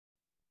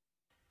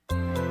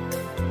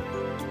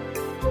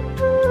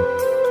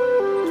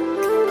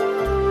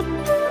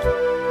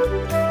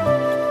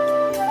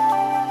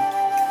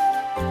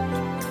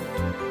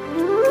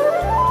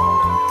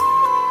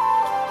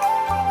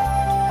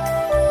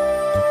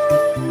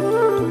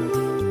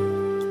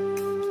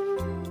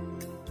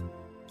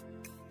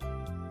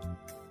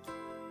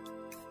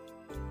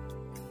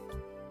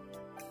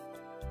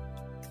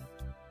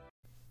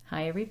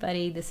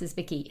everybody, this is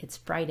Vicki. It's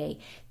Friday,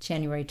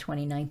 January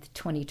 29th,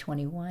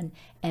 2021,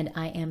 and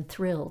I am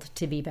thrilled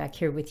to be back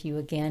here with you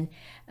again.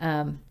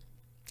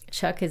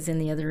 Chuck is in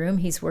the other room.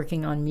 He's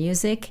working on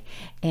music,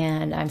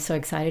 and I'm so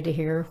excited to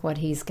hear what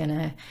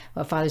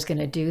Father's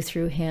gonna do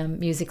through him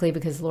musically,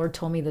 because the Lord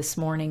told me this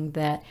morning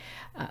that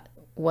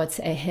what's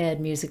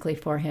ahead musically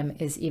for him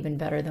is even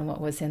better than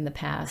what was in the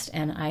past,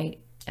 and I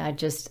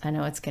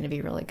know it's going to be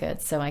really good.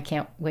 So I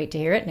can't wait to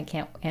hear it,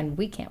 and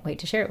we can't wait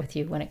to share it with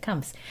you when it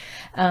comes.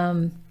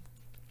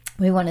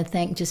 We want to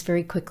thank, just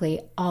very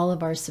quickly, all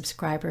of our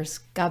subscribers.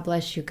 God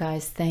bless you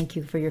guys. Thank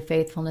you for your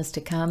faithfulness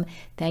to come.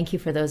 Thank you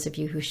for those of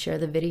you who share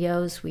the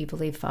videos. We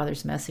believe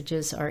Father's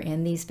messages are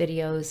in these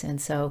videos,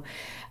 and so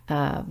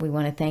we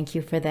want to thank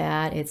you for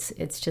that.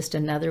 It's just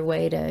another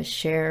way to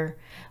share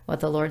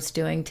what the Lord's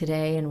doing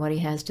today and what he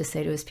has to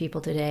say to his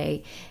people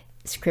today.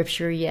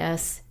 Scripture,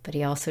 yes, but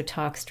he also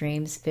talks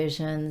dreams,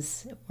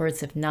 visions,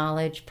 words of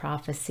knowledge,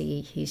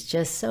 prophecy. He's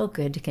just so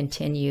good to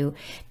continue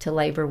to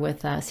labor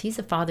with us. He's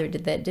a father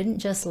that didn't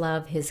just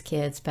love his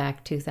kids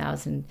back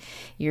 2,000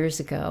 years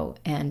ago,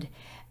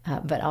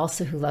 but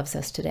also who loves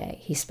us today.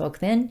 He spoke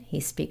then, he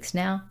speaks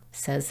now,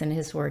 says in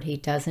his word, he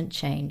doesn't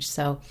change.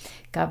 So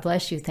God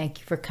bless you. Thank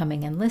you for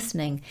coming and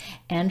listening,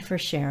 and for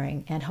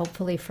sharing, and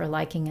hopefully for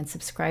liking and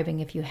subscribing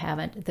if you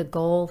haven't. The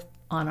goal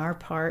on our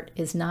part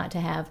is not to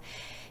have,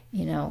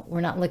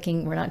 we're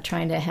not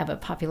trying to have a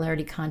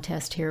popularity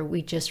contest here.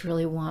 We just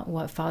really want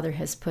what Father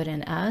has put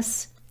in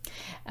us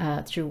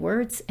through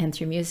words and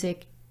through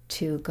music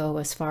to go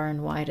as far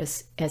and wide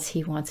as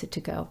he wants it to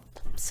go.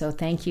 So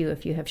thank you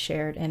if you have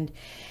shared. And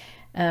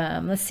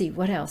let's see,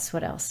 what else?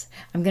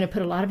 I'm going to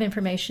put a lot of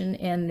information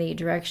in the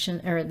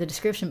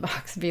description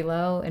box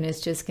below, and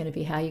it's just going to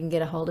be how you can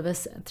get a hold of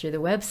us through the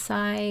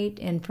website.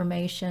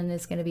 Information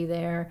is going to be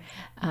there,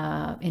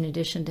 in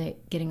addition to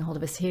getting a hold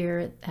of us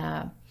here.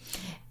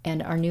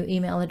 And our new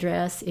email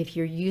address. If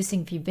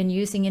you've been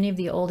using any of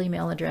the old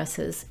email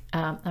addresses,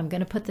 I'm going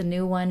to put the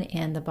new one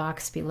in the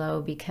box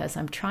below, because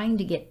I'm trying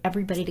to get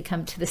everybody to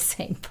come to the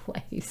same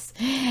place.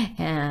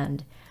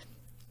 And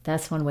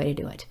that's one way to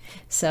do it.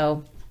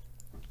 So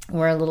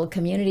we're a little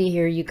community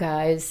here, you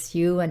guys,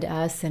 you and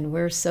us, and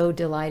we're so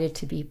delighted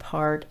to be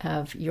part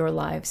of your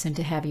lives and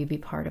to have you be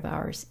part of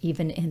ours,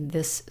 even in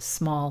this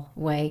small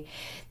way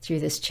through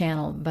this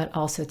channel, but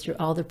also through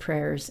all the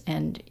prayers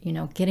and,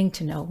 getting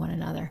to know one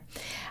another.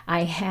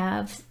 I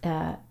have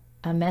a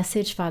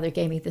message Father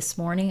gave me this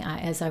morning.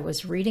 As I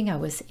was reading, I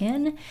was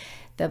in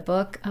the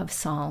book of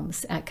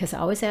Psalms, because I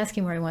always ask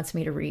him where he wants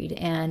me to read,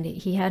 and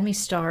he had me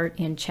start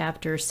in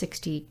chapter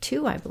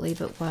 62, I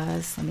believe it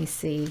was. Let me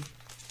see.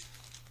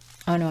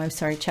 Oh no, I'm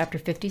sorry, chapter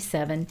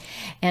 57.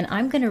 And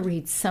I'm going to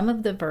read some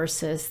of the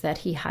verses that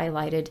he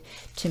highlighted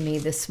to me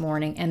this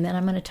morning, and then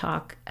I'm going to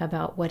talk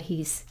about what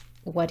he's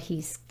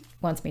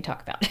wants me to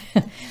talk about.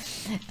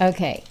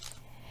 Okay.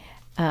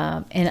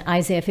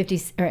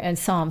 In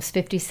Psalms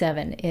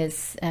 57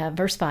 is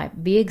verse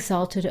 5. Be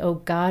exalted, O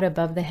God,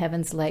 above the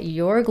heavens. Let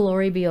your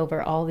glory be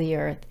over all the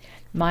earth.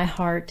 My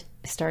heart,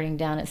 starting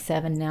down at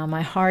 7 now,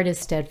 my heart is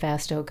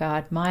steadfast, O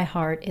God. My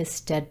heart is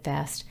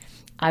steadfast.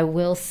 I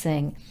will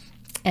sing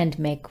and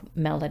make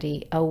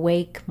melody.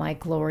 Awake, my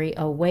glory,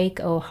 awake,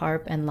 O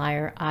harp and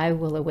lyre. I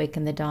will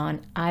awaken the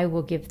dawn. I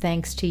will give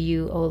thanks to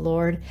you, O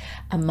Lord,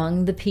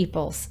 among the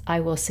peoples. I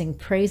will sing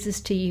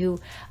praises to you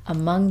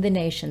among the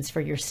nations,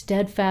 for your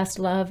steadfast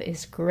love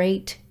is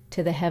great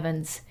to the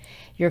heavens,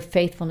 your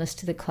faithfulness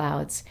to the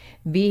clouds.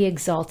 Be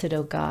exalted,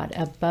 O God,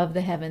 above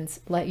the heavens.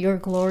 Let your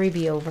glory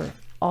be over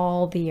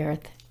all the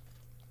earth.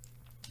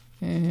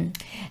 And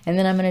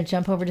then I'm going to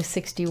jump over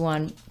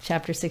to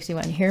chapter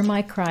 61. Hear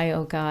my cry,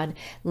 O God.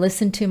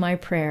 Listen to my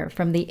prayer.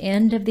 From the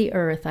end of the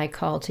earth I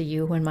call to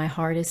you when my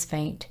heart is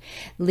faint.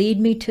 Lead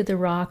me to the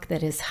rock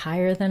that is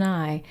higher than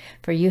I,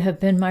 for you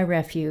have been my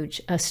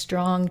refuge, a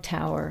strong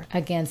tower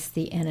against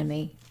the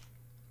enemy.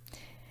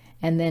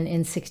 And then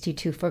in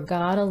 62, for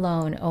God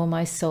alone, O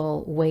my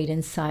soul, wait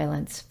in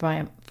silence,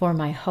 for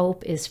my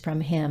hope is from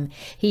him.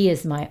 He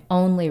is my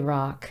only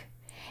rock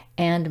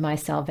and my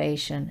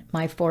salvation,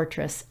 my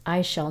fortress.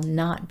 I shall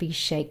not be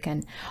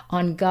shaken.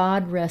 On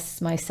God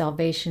rests my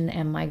salvation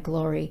and my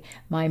glory.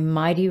 My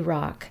mighty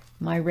rock,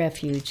 my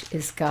refuge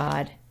is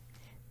God.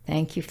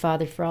 Thank you,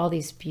 Father, for all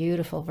these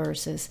beautiful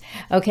verses.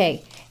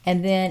 Okay,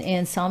 and then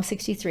in Psalm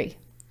 63.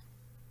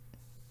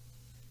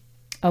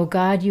 O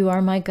God, you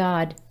are my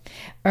God.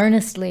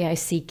 Earnestly I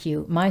seek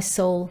you. My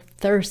soul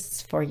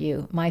thirsts for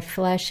you. My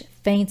flesh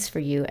faints for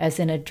you, as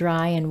in a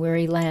dry and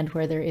weary land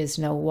where there is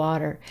no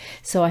water.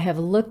 So I have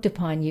looked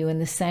upon you in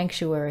the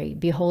sanctuary,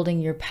 beholding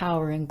your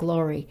power and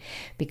glory.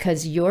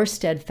 Because your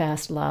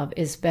steadfast love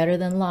is better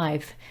than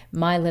life,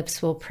 my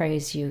lips will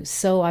praise you.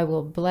 So I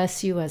will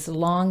bless you as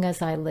long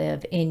as I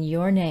live. In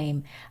your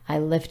name I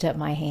lift up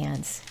my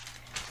hands.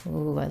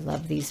 Ooh, I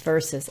love these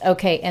verses.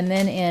 Okay, and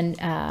then in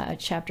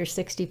chapter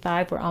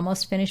 65, we're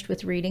almost finished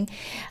with reading.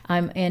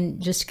 I'm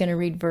just going to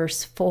read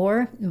verse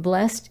 4.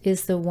 Blessed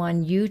is the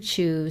one you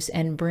choose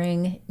and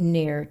bring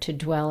near to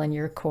dwell in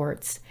your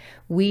courts.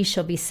 We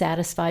shall be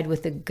satisfied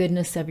with the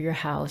goodness of your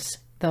house.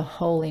 the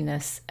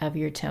holiness of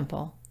your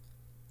temple.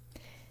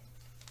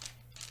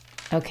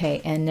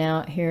 Okay, and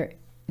now here,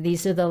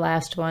 these are the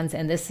last ones,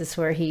 and this is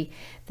where he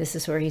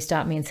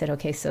stopped me and said,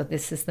 okay, so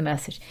this is the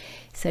message.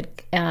 He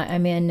said,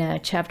 I'm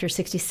in chapter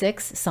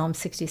 66, Psalm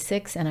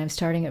 66, and I'm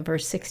starting at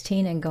verse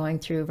 16 and going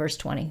through verse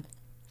 20.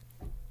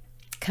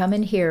 Come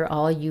and hear,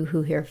 all you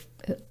who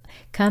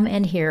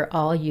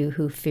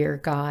fear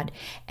God,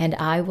 and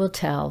I will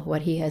tell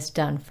what he has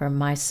done for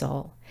my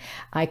soul.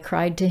 I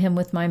cried to him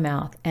with my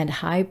mouth, and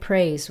high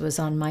praise was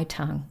on my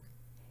tongue.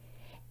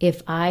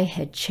 If I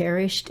had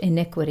cherished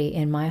iniquity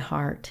in my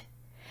heart,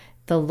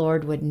 the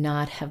Lord would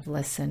not have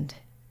listened.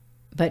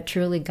 But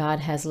truly God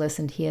has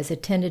listened. He has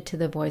attended to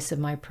the voice of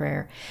my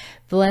prayer.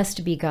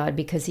 Blessed be God,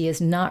 because he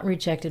has not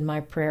rejected my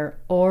prayer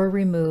or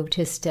removed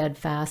his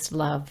steadfast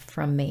love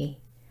from me.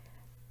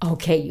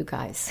 Okay, you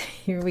guys,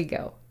 here we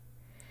go.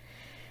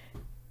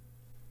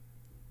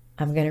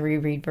 I'm going to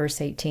reread verse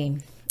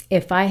 18.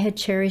 If I had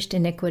cherished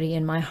iniquity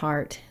in my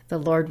heart, the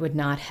Lord would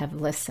not have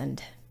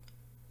listened.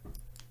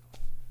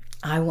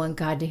 I want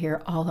God to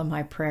hear all of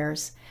my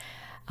prayers.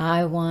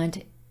 I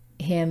want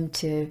him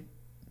to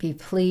be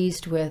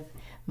pleased with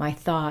my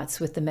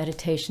thoughts, with the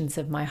meditations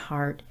of my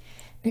heart.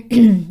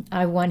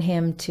 I want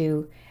him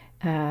to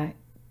know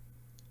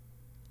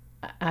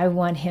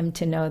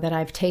that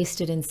I've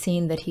tasted and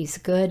seen that he's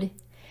good,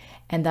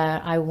 and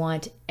that I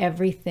want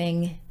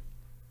everything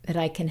that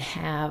I can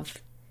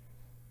have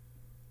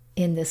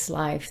in this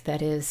life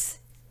that is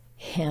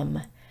him.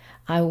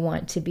 I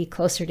want to be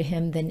closer to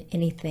him than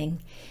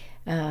anything.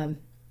 And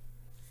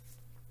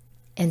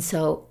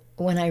so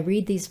when I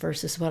read these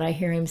verses, what I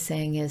hear him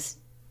saying is,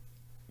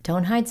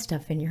 don't hide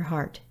stuff in your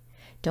heart.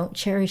 Don't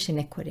cherish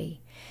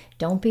iniquity.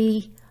 Don't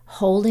be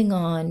holding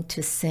on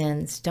to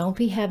sins. Don't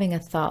be having a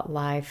thought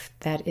life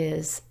that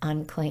is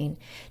unclean.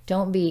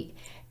 Don't be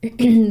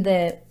in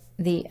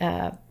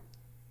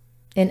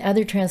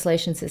other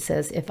translations it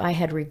says, if I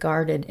had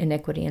regarded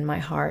iniquity in my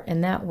heart,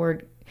 and that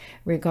word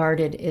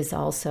regarded is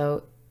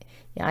also,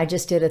 I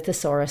just did a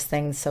thesaurus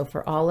thing. So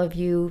for all of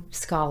you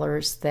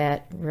scholars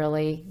that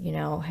really,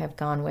 have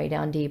gone way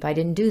down deep, I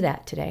didn't do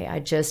that today. I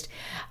just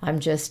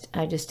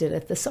did a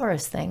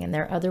thesaurus thing. And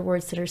there are other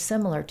words that are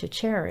similar to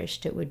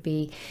cherished. It would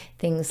be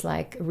things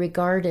like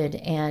regarded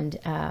and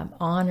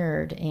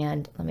honored.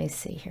 And let me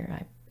see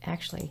here. I'm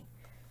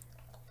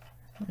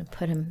going to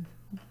put them.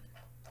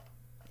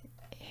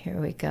 Here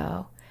we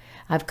go.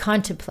 I've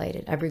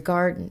contemplated. I've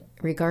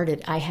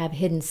regarded. I have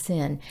hidden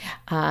sin,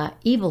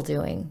 evil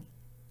doing.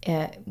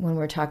 When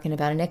we're talking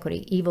about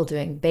iniquity,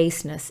 evildoing,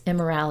 baseness,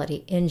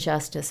 immorality,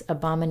 injustice,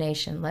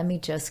 abomination. Let me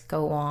just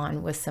go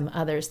on with some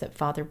others that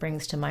Father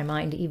brings to my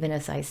mind, even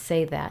as I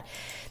say that.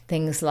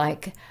 Things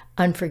like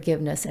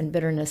unforgiveness and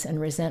bitterness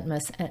and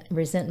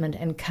resentment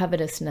and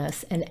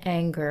covetousness and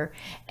anger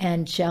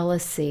and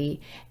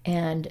jealousy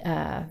and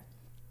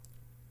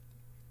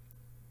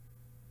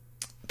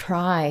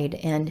pride.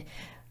 And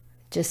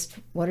just,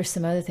 what are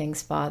some other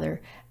things,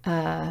 Father?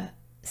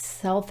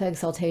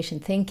 Self-exaltation,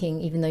 thinking,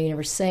 even though you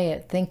never say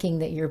it, thinking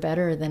that you're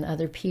better than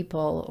other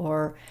people,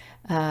 or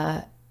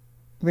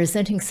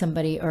resenting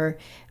somebody or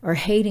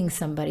hating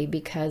somebody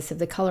because of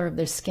the color of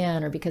their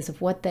skin, or because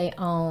of what they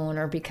own,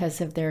 or because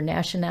of their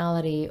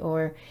nationality,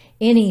 or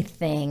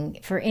anything,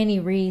 for any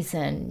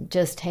reason,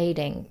 just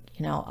hating,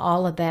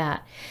 all of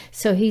that.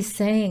 So he's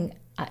saying,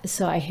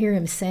 so I hear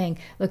him saying,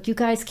 look, you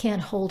guys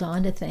can't hold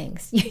on to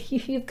things.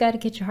 You've got to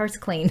get your hearts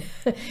clean.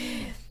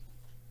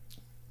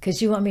 Because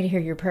you want me to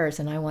hear your prayers,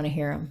 and I want to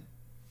hear them.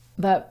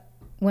 But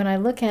when I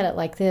look at it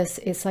like this,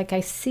 it's like I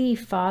see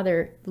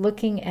Father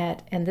looking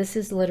at, and this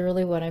is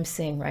literally what I'm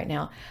seeing right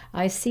now.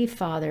 I see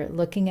Father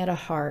looking at a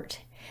heart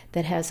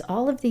that has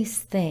all of these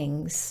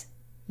things,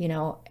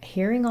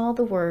 hearing all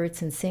the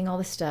words and seeing all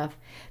the stuff.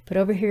 But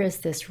over here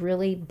is this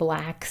really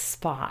black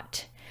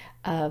spot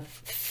of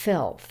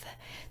filth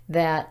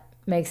that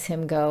makes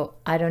him go,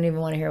 I don't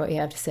even want to hear what you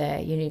have to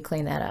say. You need to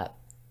clean that up.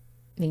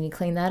 You need to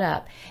clean that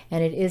up.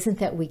 And it isn't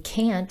that we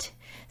can't.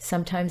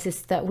 Sometimes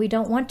it's that we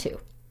don't want to.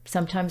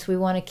 Sometimes we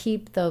want to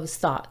keep those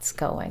thoughts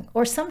going.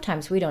 Or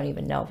sometimes we don't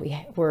even know.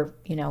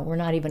 We're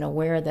not even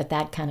aware that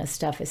that kind of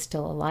stuff is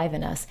still alive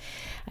in us.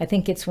 I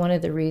think it's one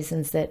of the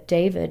reasons that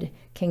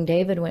King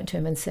David went to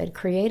him and said,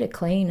 create a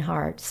clean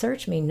heart.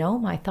 Search me, know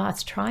my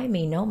thoughts. Try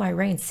me, know my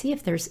reins. See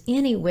if there's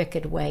any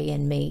wicked way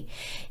in me,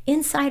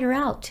 inside or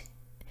out.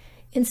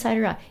 Inside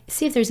or out.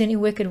 See if there's any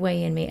wicked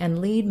way in me,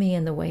 and lead me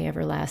in the way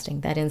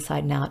everlasting. That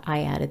inside and out,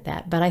 I added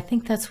that. But I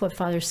think that's what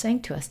Father's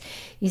saying to us.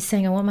 He's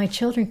saying, I want my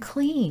children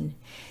clean.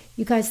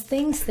 You guys,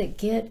 things that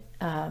get,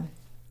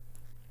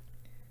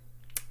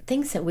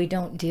 things that we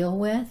don't deal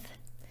with.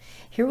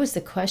 Here was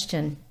the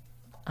question.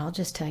 I'll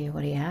just tell you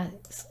what he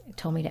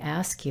told me to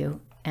ask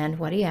you, and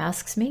what he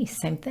asks me,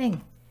 same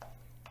thing.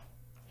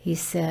 He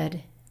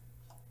said,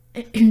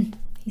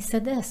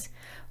 this,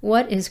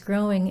 what is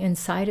growing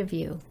inside of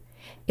you?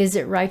 Is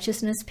it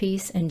righteousness,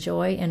 peace, and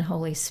joy in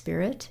Holy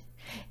Spirit?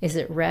 Is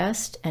it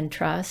rest and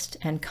trust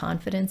and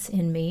confidence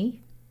in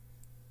me?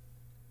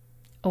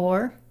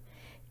 Or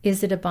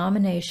is it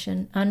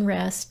abomination,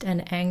 unrest,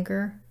 and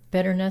anger,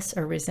 bitterness,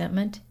 or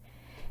resentment?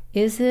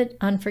 Is it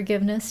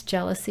unforgiveness,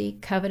 jealousy,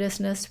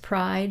 covetousness,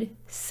 pride,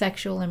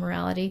 sexual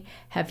immorality?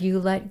 Have you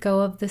let go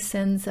of the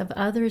sins of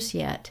others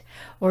yet?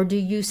 Or do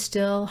you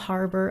still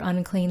harbor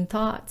unclean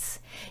thoughts?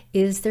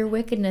 Is there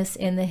wickedness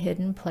in the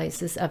hidden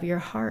places of your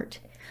heart?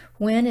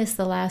 When is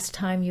the last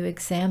time you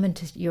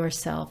examined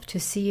yourself to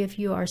see if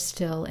you are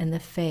still in the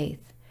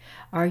faith?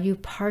 Are you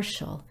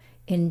partial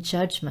in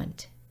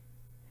judgment?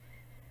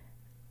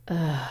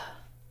 And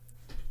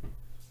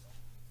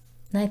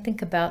I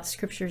think about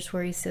scriptures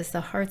where he says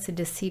the heart's a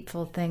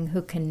deceitful thing,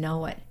 who can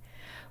know it?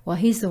 Well,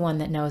 he's the one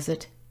that knows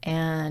it.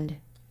 And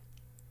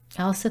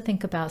I also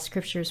think about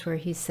scriptures where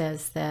he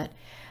says that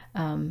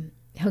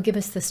he'll give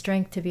us the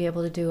strength to be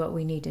able to do what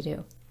we need to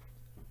do.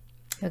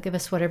 He'll give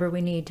us whatever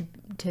we need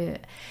to.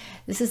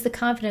 This is the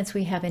confidence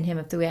we have in him.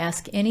 If we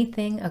ask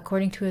anything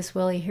according to his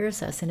will, he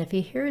hears us. And if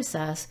he hears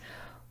us,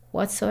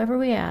 whatsoever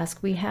we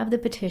ask, we have the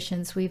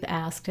petitions we've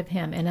asked of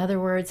him. In other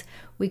words,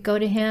 we go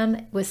to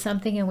him with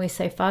something and we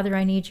say, Father,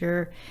 I need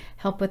your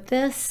help with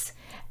this.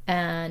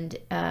 And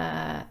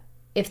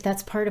if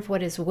that's part of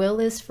what his will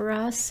is for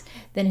us,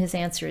 then his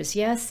answer is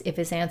yes. If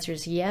his answer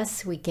is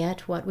yes, we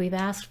get what we've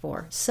asked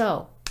for.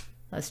 So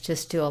let's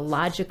just do a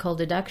logical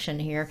deduction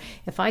here.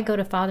 If I go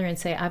to Father and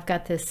say, I've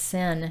got this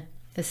sin,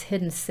 this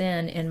hidden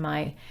sin in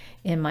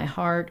my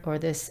heart, or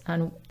this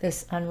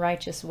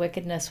unrighteous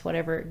wickedness,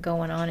 whatever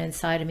going on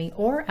inside of me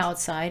or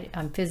outside,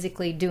 I'm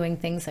physically doing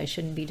things I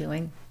shouldn't be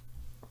doing,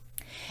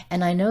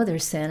 and I know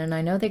there's sin, and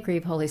I know they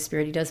grieve Holy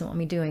Spirit. He doesn't want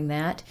me doing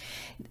that,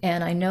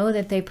 and I know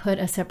that they put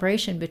a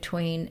separation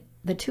between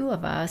the two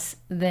of us.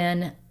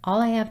 Then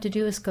all I have to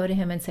do is go to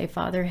him and say,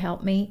 Father,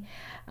 help me.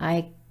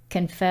 I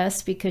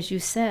confess, because you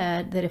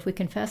said that if we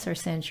confess our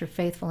sins, you're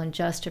faithful and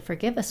just to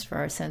forgive us for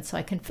our sins. So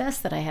I confess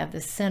that I have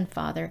this sin,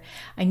 Father.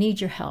 I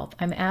need your help.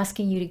 I'm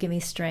asking you to give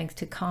me strength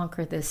to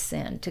conquer this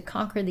sin, to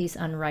conquer these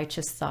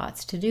unrighteous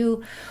thoughts, to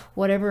do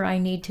whatever I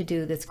need to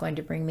do that's going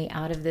to bring me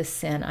out of this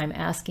sin. I'm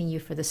asking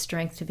you for the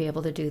strength to be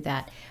able to do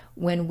that.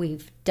 When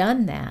we've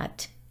done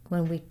that,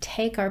 when we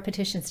take our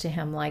petitions to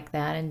him like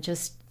that and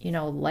just,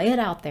 lay it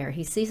out there,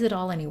 he sees it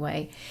all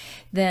anyway,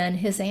 then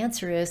his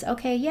answer is,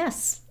 okay,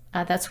 yes,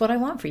 that's what I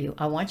want for you.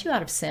 I want you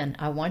out of sin.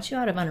 I want you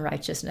out of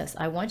unrighteousness.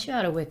 I want you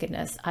out of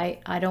wickedness.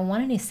 I don't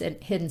want any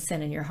hidden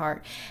sin in your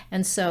heart.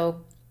 And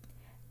so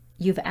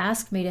you've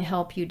asked me to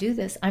help you do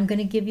this. I'm going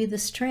to give you the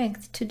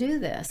strength to do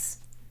this.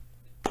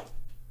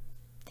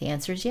 The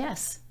answer is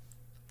yes.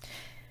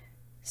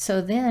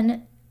 So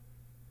then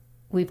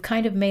we've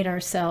kind of made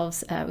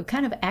ourselves, we've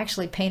kind of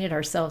actually painted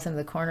ourselves in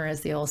the corner,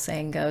 as the old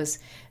saying goes,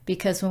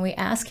 because when we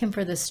ask him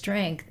for the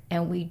strength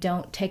and we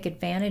don't take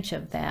advantage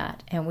of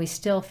that, and we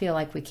still feel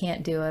like we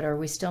can't do it, or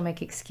we still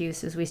make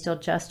excuses, we still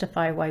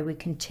justify why we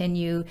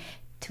continue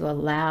to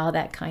allow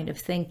that kind of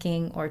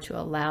thinking or to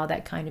allow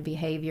that kind of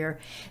behavior,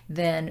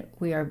 then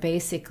we are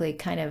basically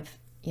kind of,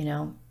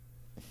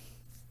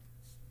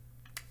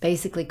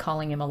 basically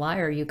calling him a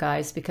liar, you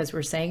guys, because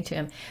we're saying to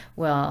him,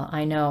 well,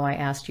 I know I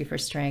asked you for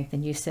strength,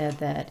 and you said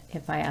that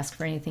if I ask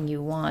for anything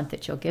you want,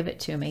 that you'll give it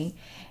to me.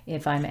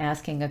 If I'm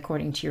asking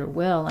according to your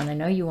will, and I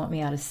know you want me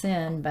out of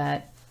sin,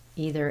 but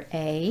either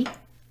A,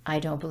 I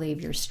don't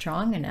believe you're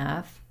strong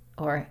enough,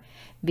 or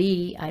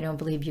B, I don't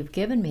believe you've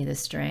given me the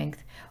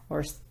strength,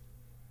 or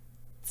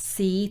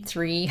C,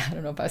 3, I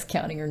don't know if I was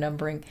counting or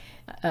numbering,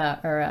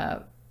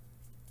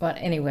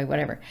 anyway,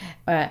 whatever.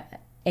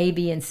 A,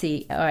 B, and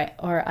C,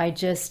 or I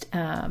just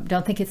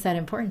don't think it's that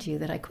important to you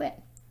that I quit.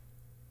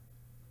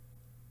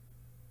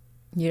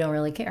 You don't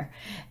really care.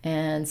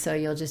 And so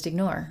you'll just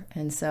ignore.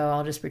 And so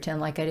I'll just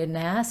pretend like I didn't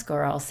ask,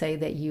 or I'll say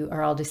that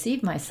or I'll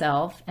deceive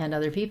myself and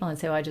other people and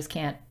say, well, I just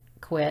can't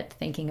quit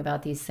thinking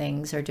about these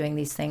things or doing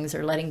these things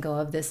or letting go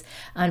of this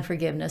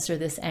unforgiveness or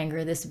this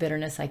anger, this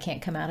bitterness. I can't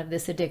come out of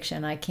this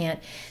addiction. I can't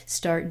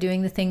start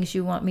doing the things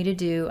you want me to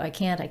do. I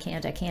can't.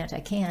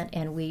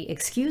 And we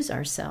excuse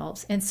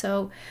ourselves. And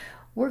so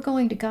we're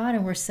going to God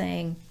and we're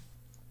saying,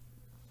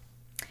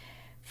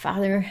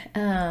 Father,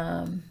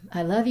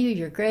 I love you.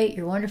 You're great.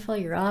 You're wonderful.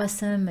 You're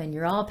awesome. And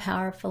you're all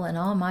powerful and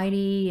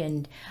almighty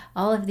and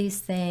all of these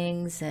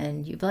things.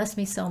 And you bless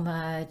me so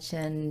much.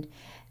 And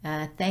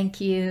thank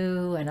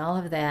you and all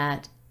of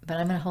that. But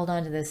I'm going to hold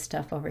on to this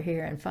stuff over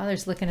here. And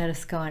Father's looking at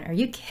us going, are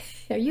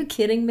you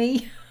kidding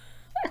me?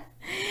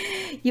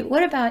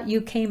 What about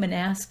you came and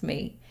asked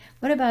me?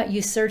 What about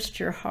you searched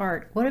your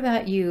heart? What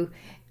about you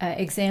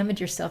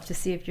examined yourself to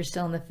see if you're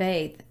still in the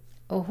faith?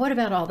 Well, what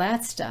about all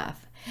that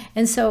stuff?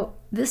 And so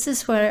this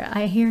is what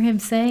I hear him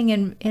saying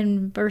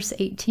in verse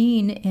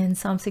 18 in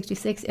Psalm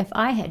 66. If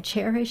I had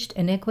cherished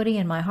iniquity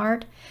in my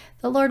heart,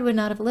 the Lord would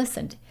not have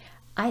listened.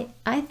 I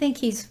think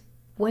he's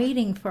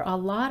waiting for a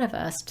lot of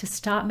us to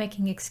stop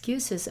making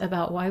excuses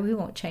about why we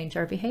won't change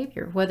our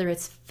behavior, whether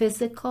it's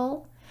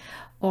physical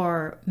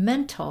or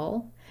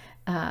mental,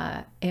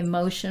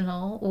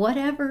 emotional,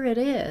 whatever it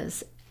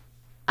is.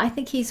 I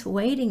think he's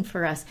waiting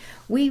for us.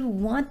 We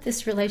want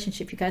this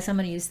relationship. You guys, I'm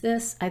going to use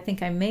this. I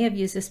think I may have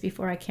used this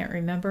before. I can't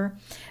remember.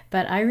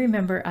 But I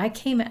remember I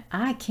came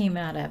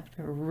out of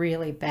a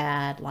really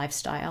bad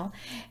lifestyle.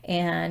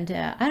 And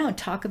I don't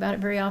talk about it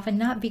very often,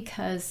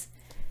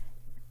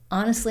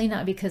 honestly,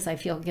 not because I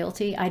feel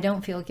guilty. I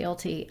don't feel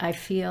guilty. I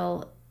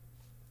feel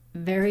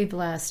very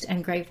blessed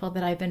and grateful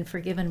that I've been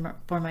forgiven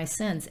for my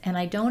sins. And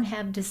I don't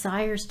have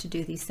desires to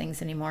do these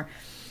things anymore.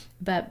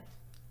 But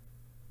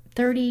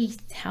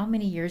how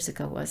many years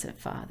ago was it,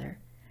 Father?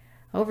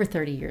 Over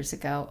 30 years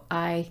ago,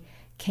 I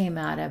came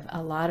out of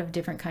a lot of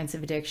different kinds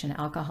of addiction,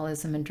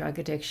 alcoholism and drug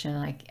addiction.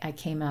 I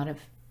came out of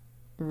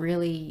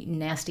really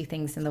nasty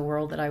things in the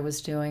world that I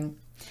was doing.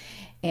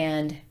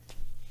 And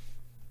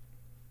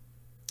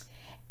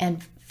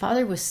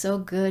Father was so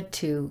good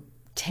to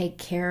take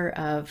care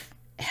of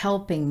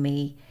helping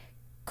me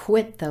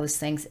quit those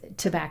things.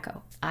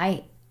 Tobacco.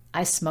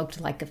 I smoked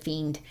like a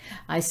fiend.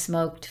 I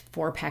smoked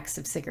 4 packs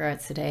of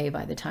cigarettes a day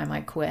by the time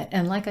I quit.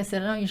 And like I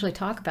said, I don't usually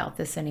talk about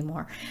this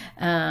anymore.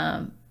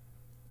 And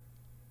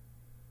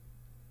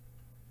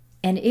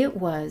it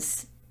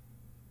wasn't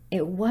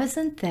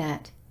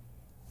that,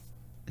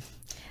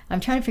 I'm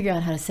trying to figure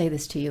out how to say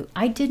this to you.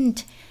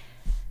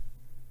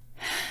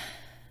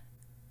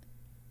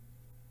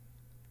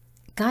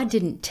 God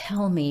didn't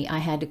tell me I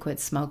had to quit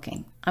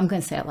smoking. I'm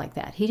going to say it like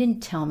that. He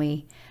didn't tell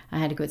me I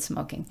had to quit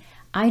smoking.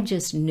 I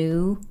just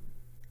knew.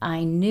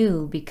 I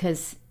knew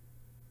because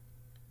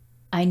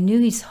I knew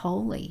he's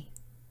holy.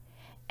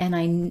 And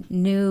I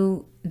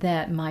knew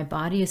that my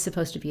body is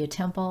supposed to be a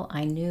temple.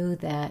 I knew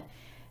that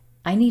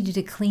I needed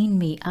to clean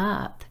me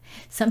up.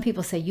 Some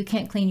people say you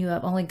can't clean you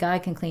up. Only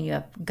God can clean you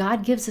up.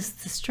 God gives us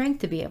the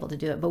strength to be able to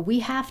do it, but we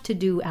have to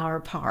do our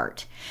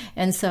part.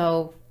 And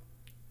so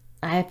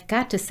I've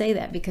got to say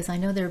that because I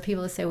know there are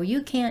people that say, well,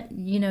 you can't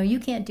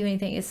do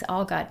anything. It's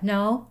all God.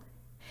 No,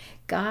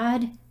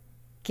 God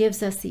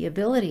gives us the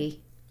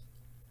ability.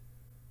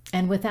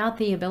 And without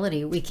the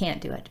ability, we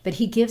can't do it. But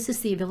he gives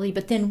us the ability,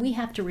 but then we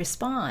have to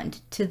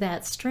respond to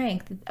that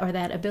strength or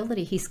that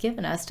ability he's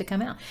given us to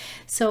come out.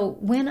 So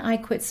when I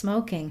quit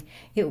smoking,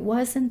 it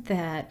wasn't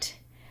that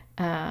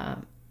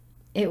God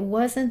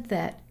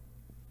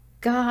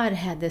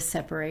had this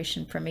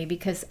separation from me,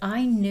 because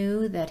I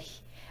knew that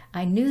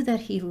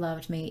he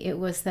loved me. It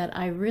was that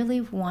I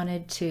really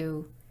wanted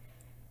to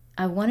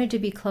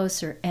be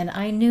closer, and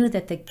I knew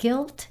that the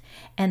guilt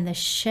and the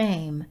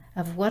shame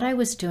of what I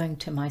was doing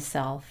to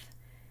myself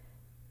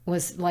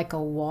was like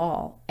a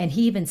wall. And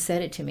he even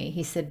said it to me.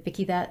 He said,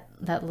 Vicki, that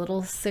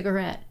little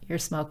cigarette you're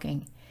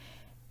smoking,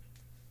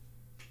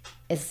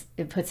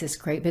 it puts this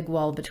great big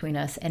wall between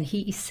us. And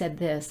he said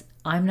this,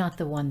 I'm not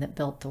the one that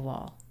built the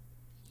wall.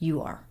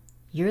 You are.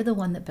 You're the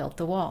one that built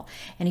the wall.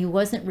 And he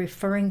wasn't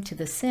referring to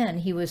the sin.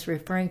 He was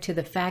referring to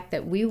the fact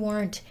that we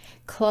weren't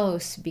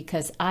close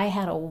because I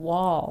had a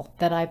wall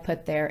that I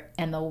put there,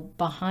 and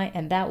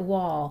that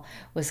wall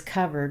was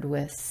covered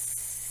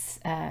with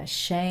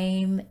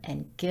shame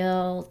and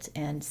guilt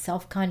and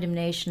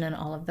self-condemnation and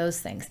all of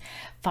those things.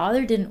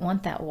 Father didn't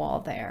want that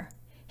wall there.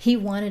 He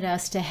wanted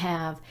us to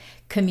have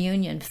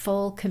communion,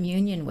 full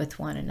communion with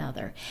one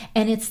another.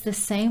 And it's the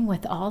same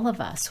with all of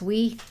us.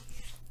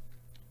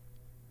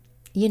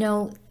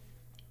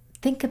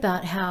 Think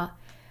about how,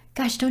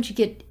 gosh,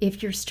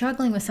 if you're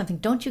struggling with something,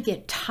 don't you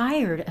get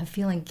tired of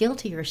feeling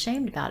guilty or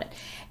ashamed about it?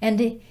 And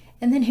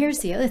then here's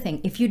the other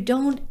thing. If you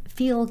don't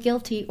feel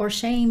guilty or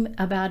shame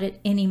about it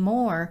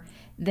anymore,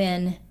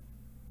 then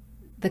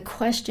the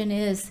question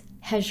is,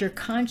 has your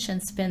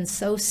conscience been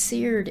so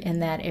seared in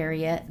that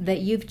area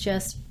that you've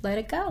just let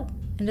it go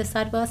and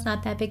decided, well, it's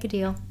not that big a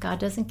deal. God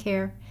doesn't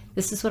care.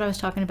 This is what I was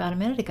talking about a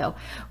minute ago,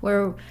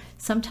 where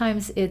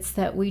sometimes it's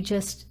that we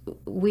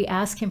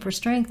ask him for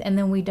strength, and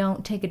then we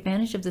don't take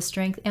advantage of the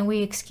strength, and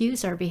we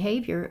excuse our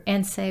behavior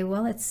and say,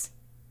 well,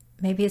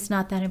 maybe it's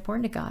not that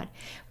important to God.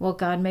 Well,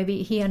 God,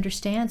 maybe he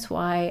understands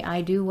why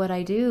I do what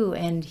I do,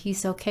 and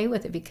he's okay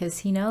with it because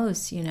he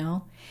knows,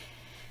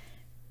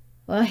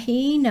 Well,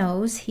 he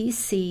knows, he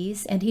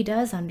sees, and he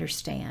does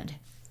understand.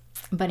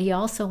 But he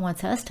also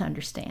wants us to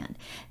understand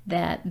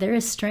that there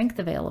is strength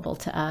available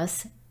to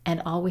us, and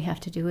all we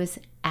have to do is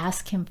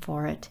ask him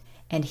for it,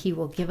 and he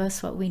will give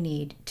us what we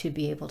need to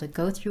be able to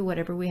go through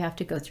whatever we have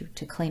to go through,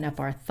 to clean up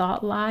our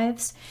thought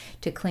lives,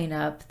 to clean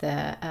up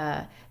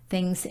the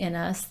things in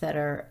us that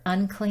are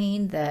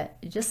unclean,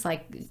 that just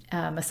like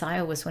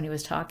Messiah was when he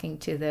was talking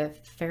to the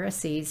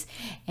Pharisees,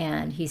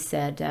 and he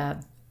said,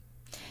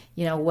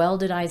 well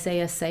did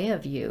Isaiah say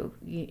of you,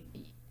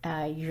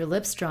 your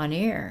lips draw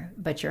near,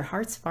 but your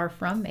heart's far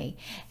from me.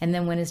 And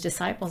then when his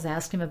disciples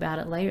asked him about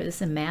it later, this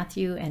is in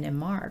Matthew and in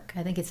Mark,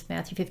 I think it's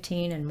Matthew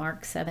 15 and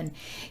Mark 7,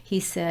 he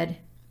said,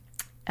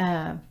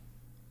 it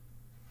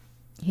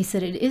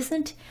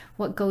isn't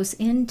what goes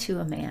into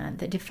a man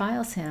that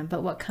defiles him,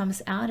 but what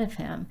comes out of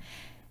him.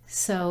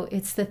 So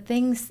it's the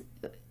things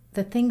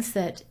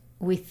that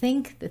we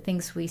think, the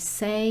things we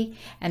say,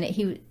 and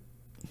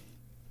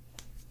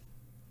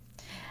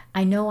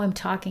I know I'm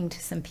talking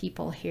to some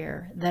people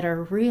here that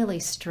are really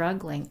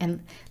struggling.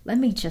 And let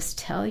me just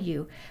tell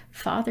you,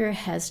 Father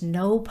has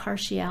no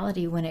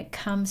partiality when it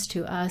comes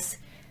to us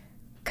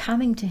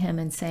coming to him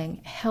and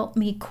saying, help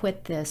me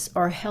quit this,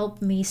 or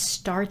help me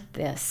start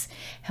this,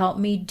 help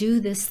me do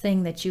this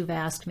thing that you've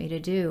asked me to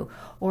do,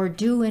 or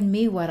do in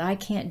me what I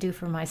can't do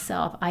for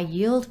myself. I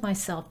yield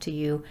myself to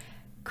you.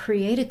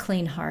 Create a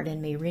clean heart in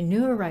me,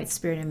 renew a right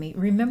spirit in me.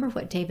 Remember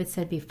what David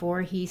said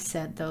before he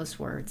said those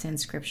words in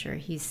scripture.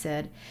 He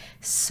said,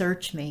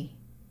 search me,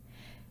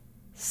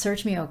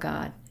 O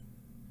God.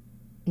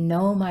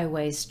 Know my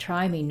ways,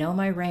 try me, know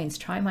my reins,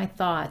 try my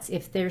thoughts.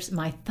 If there's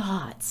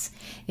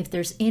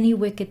any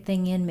wicked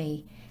thing in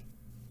me,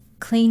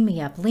 clean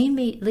me up, lead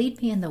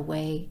me in the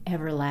way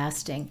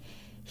everlasting.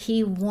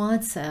 He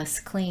wants us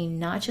clean,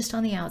 not just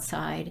on the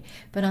outside,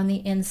 but on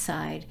the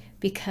inside,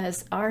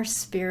 because our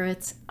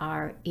spirits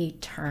are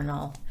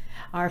eternal.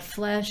 Our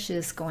flesh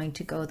is going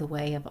to go the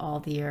way of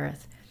all the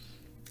earth.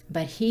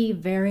 But he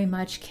very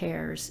much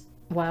cares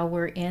while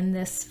we're in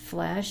this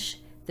flesh.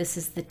 This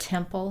is the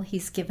temple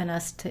he's given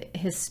us.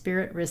 His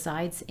spirit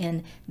resides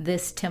in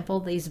this temple,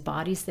 these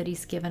bodies that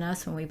he's given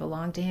us when we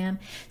belong to him.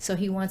 So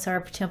he wants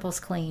our temples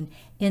clean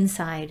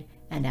inside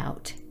and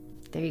out.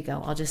 There you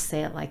go. I'll just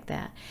say it like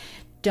that.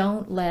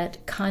 Don't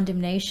let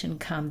condemnation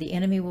come. The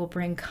enemy will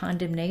bring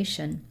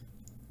condemnation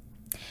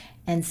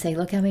and say,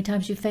 look how many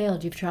times you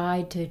failed. You've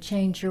tried to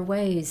change your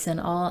ways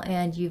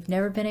and you've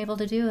never been able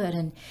to do it.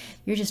 And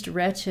you're just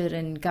wretched,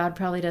 and God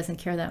probably doesn't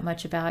care that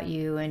much about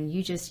you. And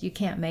you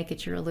can't make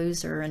it. You're a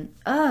loser. And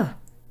oh,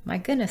 my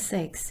goodness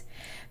sakes.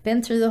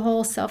 Been through the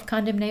whole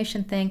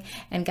self-condemnation thing,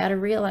 and got to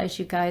realize,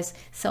 you guys,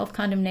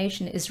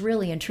 self-condemnation is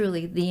really and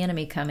truly the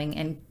enemy coming,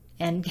 and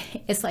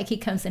it's like he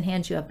comes and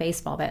hands you a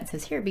baseball bat and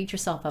says, here, beat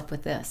yourself up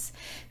with this.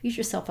 Beat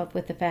yourself up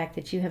with the fact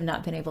that you have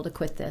not been able to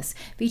quit this.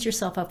 Beat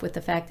yourself up with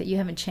the fact that you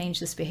haven't changed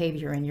this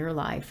behavior in your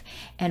life.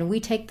 And we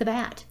take the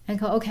bat and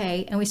go,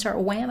 okay, and we start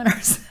whamming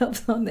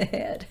ourselves on the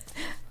head.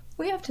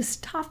 We have to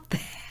stop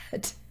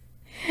that.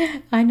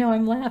 I know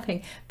I'm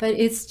laughing, but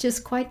it's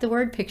just quite the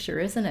word picture,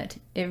 isn't it?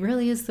 It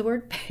really is the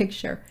word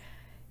picture.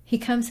 He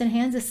comes and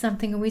hands us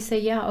something, and we say,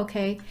 yeah,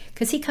 okay,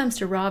 because he comes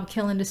to rob,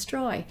 kill, and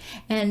destroy.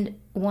 And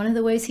one of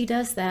the ways he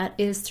does that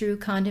is through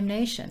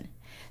condemnation.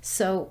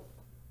 So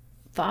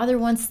Father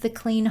wants the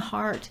clean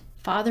heart.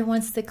 Father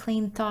wants the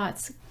clean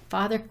thoughts.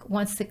 Father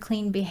wants the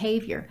clean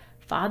behavior.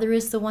 Father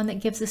is the one that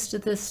gives us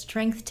the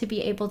strength to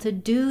be able to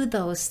do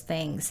those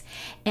things.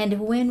 And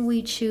when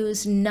we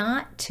choose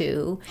not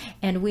to,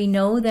 and we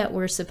know that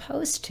we're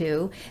supposed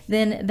to,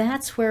 then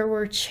that's where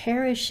we're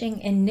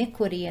cherishing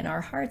iniquity in our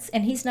hearts,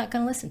 and he's not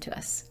going to listen to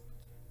us.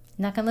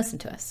 Not going to listen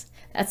to us.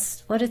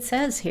 That's what it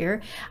says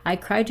here. I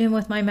cried to him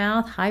with my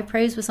mouth. High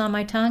praise was on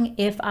my tongue.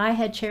 If I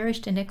had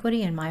cherished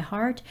iniquity in my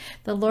heart,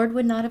 the Lord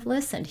would not have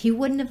listened. He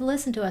wouldn't have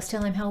listened to us,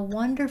 telling him how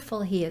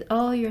wonderful he is.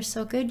 Oh, you're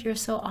so good. You're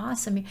so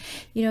awesome.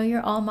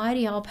 You're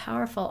almighty, all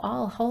powerful,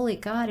 all holy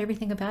God.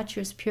 Everything about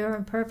you is pure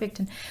and perfect.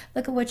 And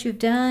look at what you've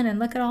done. And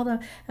look at all the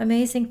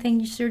amazing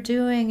things you're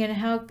doing, and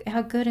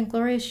how good and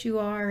glorious you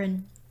are.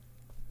 And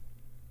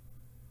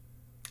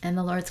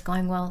the Lord's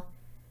going, well,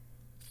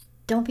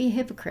 don't be a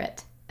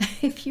hypocrite.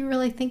 If you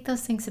really think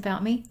those things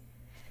about me,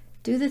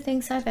 do the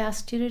things I've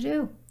asked you to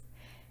do.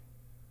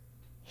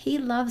 He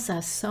loves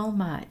us so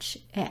much.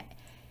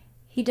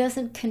 He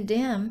doesn't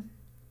condemn.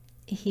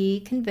 He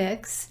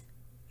convicts,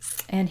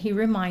 and he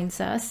reminds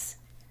us,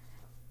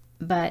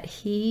 but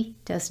he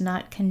does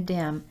not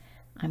condemn.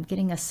 I'm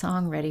getting a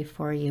song ready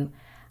for you.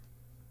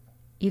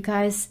 You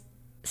guys,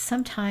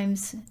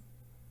 sometimes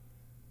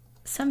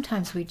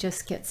we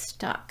just get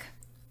stuck.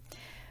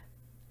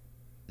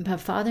 But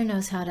Father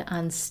knows how to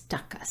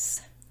unstuck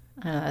us.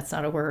 I know that's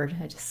not a word.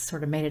 I just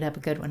sort of made it up,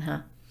 a good one, huh?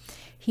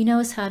 He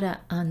knows how to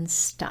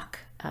unstuck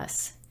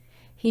us.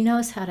 He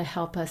knows how to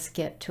help us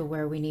get to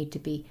where we need to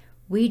be.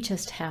 We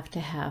just have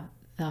to have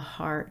the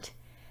heart,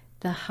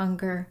 the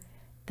hunger,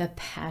 the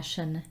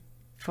passion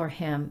for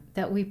him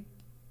that we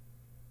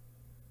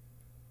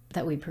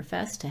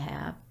profess to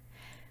have,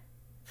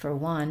 for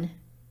one,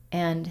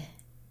 and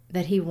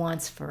that he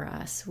wants for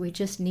us. We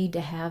just need to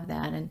have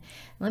that. And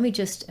let me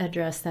just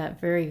address that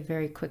very,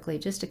 very quickly,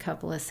 just a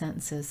couple of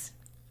sentences.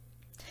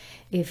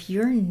 If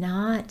you're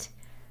not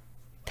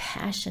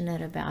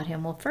passionate about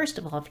him, well, first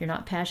of all, if you're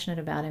not passionate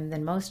about him,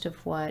 then most of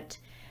what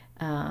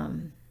I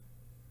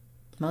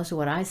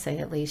say,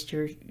 at least,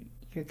 you're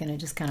going to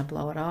just kind of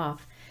blow it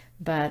off.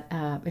 But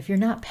if you're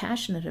not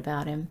passionate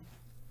about him,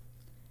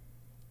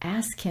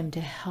 ask him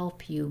to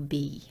help you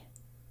be.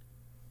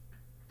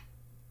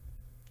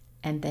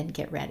 And then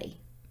get ready,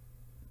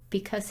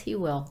 because he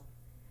will.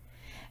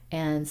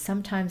 And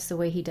sometimes the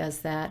way he does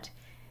that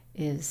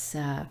is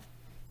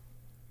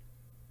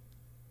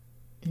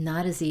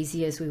not as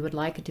easy as we would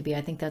like it to be.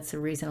 I think that's the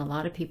reason a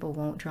lot of people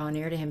won't draw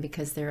near to him,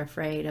 because they're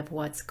afraid of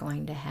what's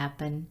going to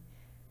happen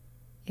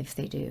if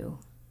they do.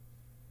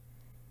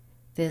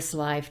 This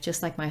life,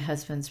 just like my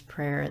husband's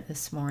prayer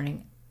this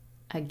morning,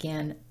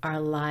 again, our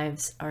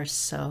lives are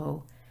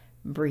so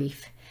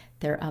brief.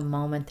 They're a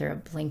moment, they're a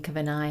blink of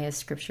an eye, as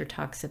scripture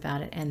talks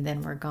about it, and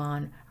then we're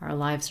gone. Our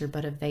lives are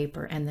but a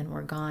vapor, and then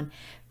we're gone.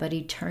 But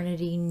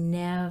eternity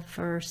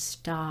never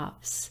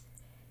stops.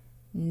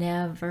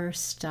 Never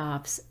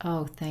stops.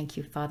 Oh, thank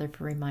you, Father,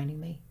 for reminding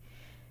me.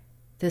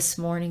 This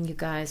morning, you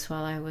guys,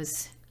 while I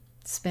was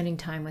spending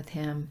time with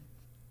him,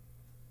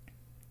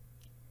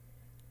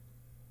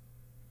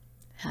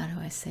 how do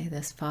I say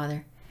this,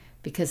 Father?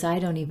 Because I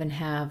don't know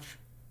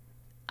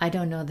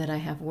that I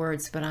have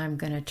words, but I'm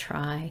going to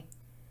try.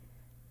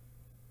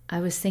 I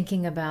was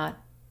thinking,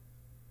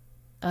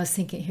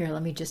 here,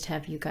 let me just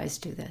have you guys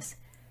do this.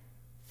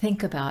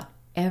 Think about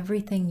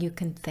everything you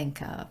can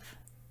think of.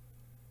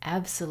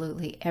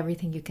 Absolutely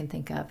everything you can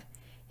think of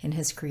in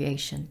his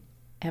creation.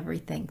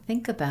 Everything.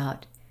 Think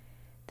about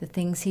the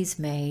things he's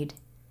made,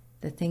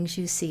 the things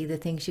you see, the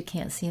things you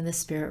can't see in the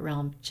spirit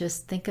realm.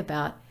 Just think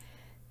about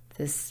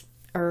this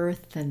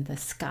earth and the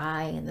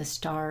sky and the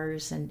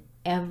stars and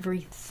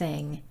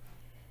everything.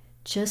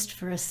 Just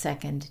for a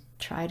second,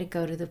 try to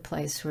go to the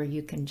place where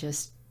you can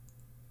just,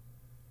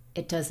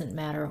 it doesn't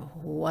matter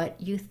what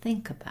you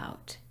think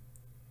about,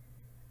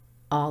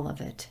 all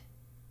of it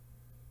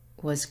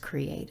was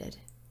created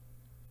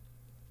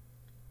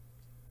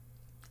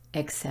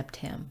except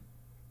him.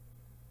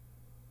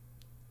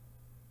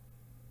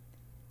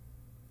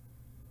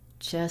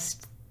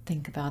 Just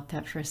think about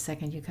that for a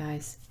second, you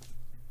guys.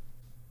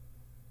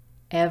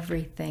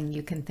 Everything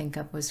you can think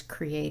of was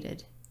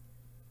created,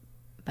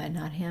 but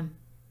not him.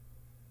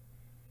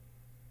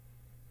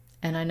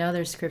 And I know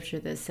there's scripture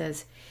that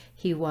says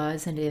he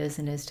was and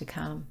is to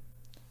come.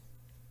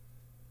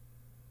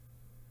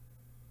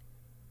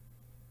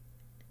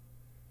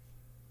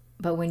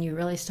 But when you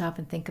really stop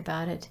and think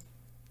about it,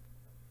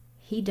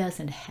 he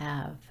doesn't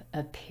have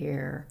a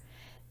peer.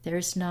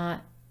 There's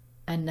not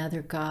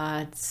another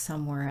God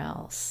somewhere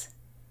else.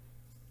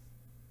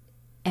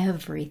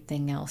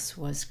 Everything else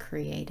was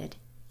created.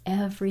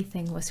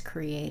 Everything was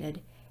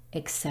created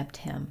except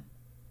him.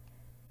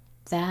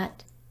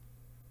 That,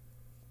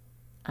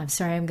 I'm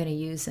sorry, I'm going to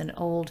use an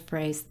old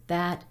phrase,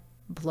 that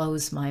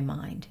blows my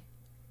mind.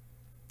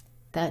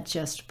 That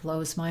just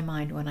blows my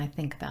mind when I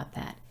think about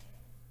that.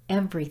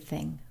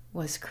 Everything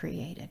was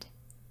created.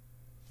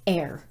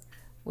 Air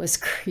was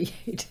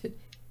created.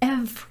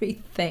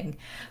 Everything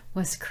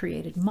was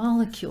created.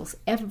 Molecules,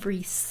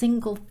 every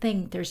single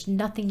thing. There's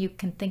nothing you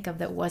can think of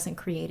that wasn't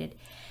created.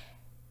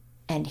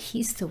 And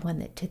he's the one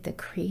that did the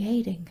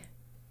creating.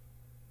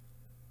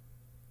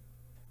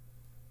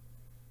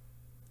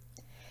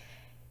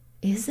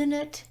 Isn't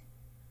it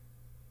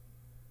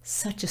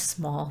such a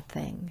small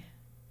thing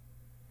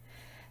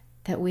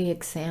that we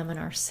examine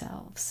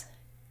ourselves,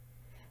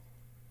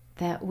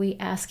 that we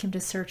ask him to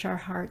search our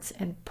hearts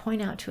and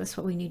point out to us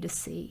what we need to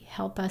see,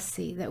 help us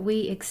see, that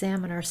we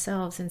examine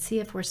ourselves and see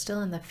if we're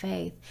still in the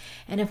faith,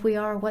 and if we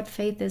are, what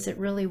faith is it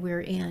really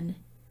we're in?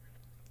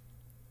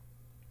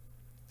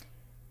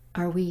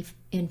 Are we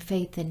in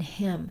faith in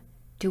him?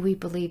 Do we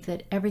believe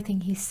that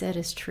everything he said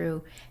is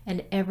true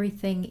and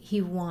everything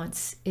he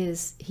wants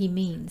is, he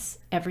means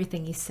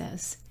everything he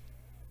says?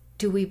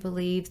 Do we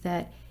believe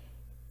that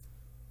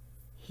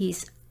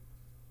he's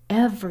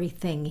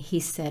everything he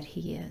said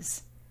he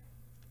is?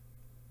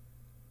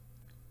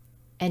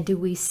 And do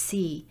we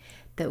see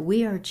that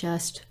we are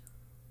just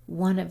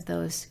one of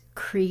those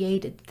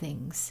created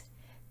things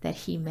that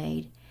he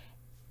made?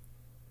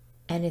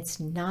 And it's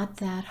not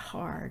that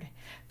hard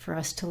for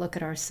us to look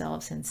at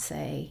ourselves and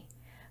say,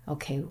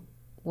 okay,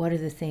 what are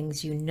the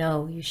things you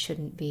know you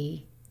shouldn't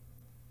be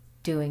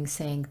doing,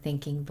 saying,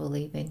 thinking,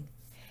 believing?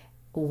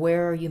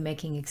 Where are you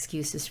making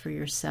excuses for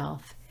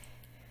yourself?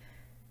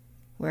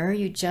 Where are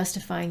you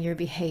justifying your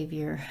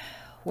behavior?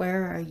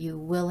 Where are you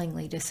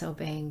willingly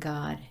disobeying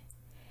God?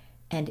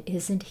 And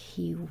isn't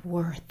he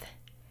worth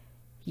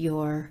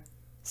your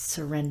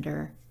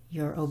surrender,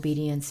 your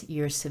obedience,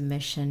 your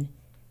submission,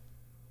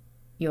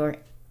 your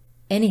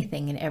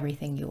anything and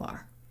everything you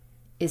are?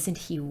 Isn't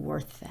he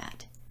worth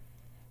that?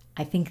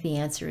 I think the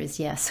answer is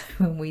yes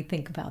when we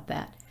think about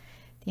that.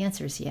 The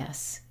answer is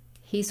yes.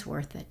 He's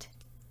worth it.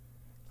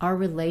 Our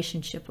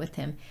relationship with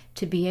him,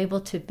 to be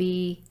able to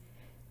be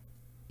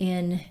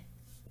in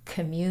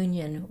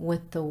communion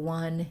with the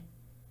one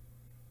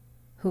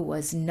who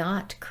was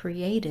not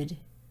created,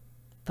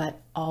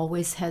 but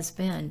always has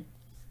been.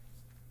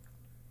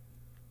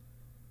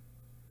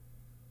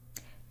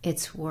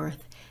 It's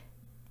worth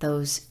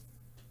those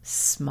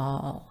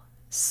small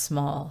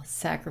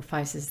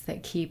sacrifices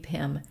that keep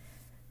him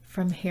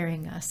from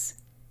hearing us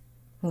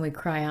when we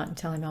cry out and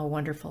tell him how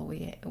wonderful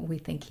we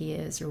think he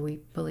is, or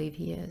we believe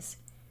he is.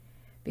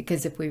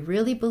 Because if we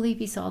really believe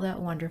he's all that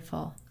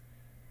wonderful,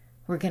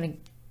 we're gonna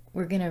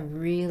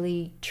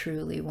really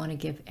truly want to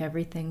give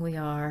everything we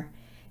are,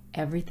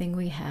 everything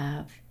we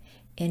have,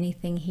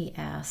 anything he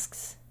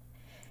asks,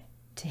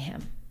 to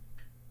him.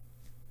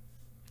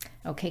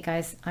 Okay,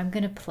 guys, I'm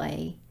going to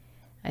play.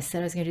 I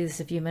said I was going to do this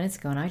a few minutes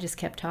ago, and I just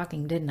kept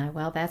talking, didn't I?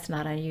 Well, that's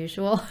not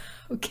unusual.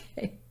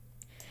 Okay.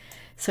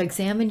 So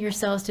examine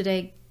yourselves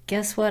today.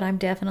 Guess what? I'm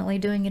definitely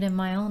doing it in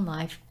my own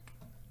life.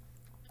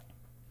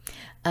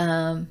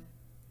 Um,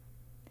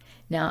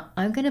 Now,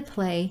 I'm going to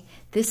play,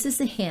 this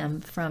is a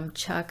hymn from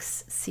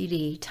Chuck's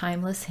CD,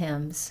 Timeless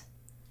Hymns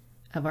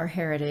of Our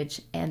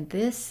Heritage, and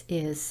this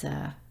is,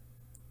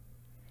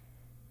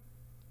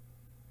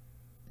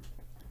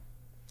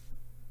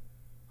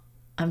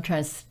 I'm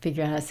trying to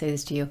figure out how to say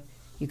this to you.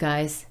 You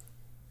guys,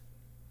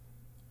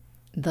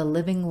 the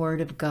living Word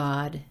of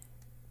God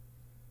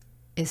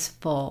is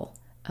full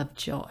of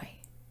joy.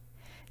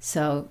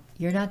 So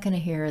you're not going to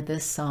hear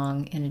this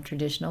song in a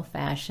traditional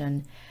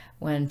fashion.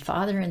 When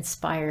Father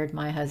inspired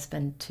my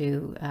husband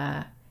to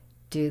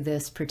do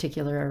this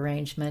particular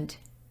arrangement,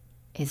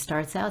 it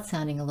starts out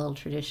sounding a little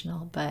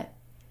traditional, but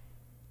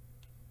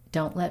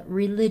don't let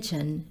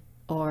religion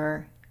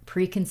or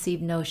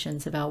preconceived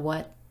notions about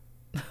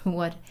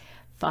what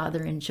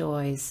Father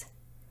enjoys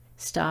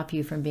stop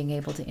you from being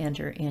able to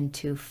enter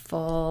into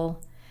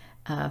full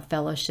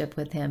fellowship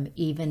with him,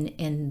 even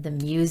in the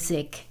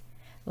music,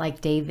 like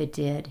David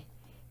did.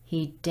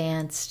 He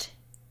danced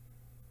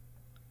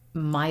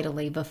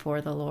mightily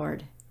before the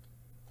Lord.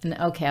 And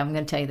okay, I'm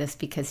going to tell you this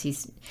because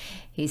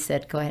he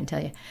said, go ahead and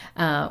tell you.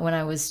 When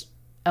I was,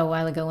 a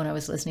while ago, when I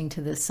was listening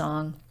to this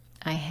song,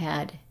 I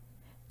had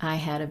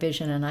a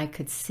vision, and I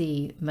could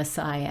see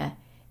Messiah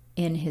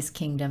in his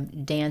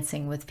kingdom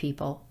dancing with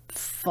people,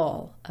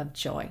 full of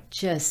joy.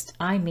 Just,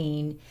 I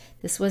mean,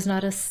 this was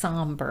not a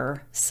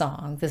somber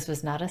song. This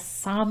was not a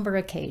somber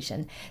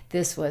occasion.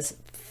 This was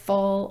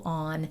full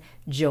on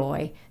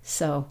joy.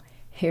 So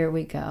here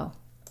we go.